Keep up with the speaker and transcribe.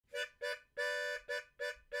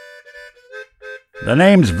The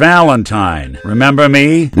name's Valentine. Remember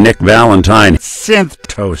me? Nick Valentine. Synth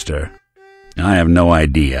toaster. I have no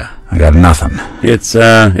idea. I got nothing.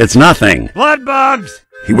 It's nothing. Blood bugs!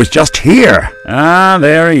 He was just here. Ah,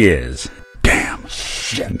 there he is. Damn.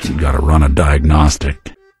 Shit. You gotta run a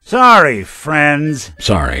diagnostic. Sorry, friends.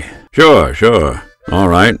 Sorry. Sure. All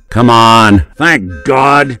right. Come on. Thank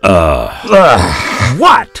God.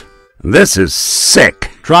 What? This is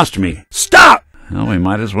sick. Trust me. Stop! Well, we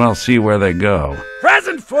might as well see where they go.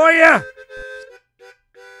 Present for you!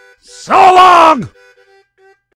 So long!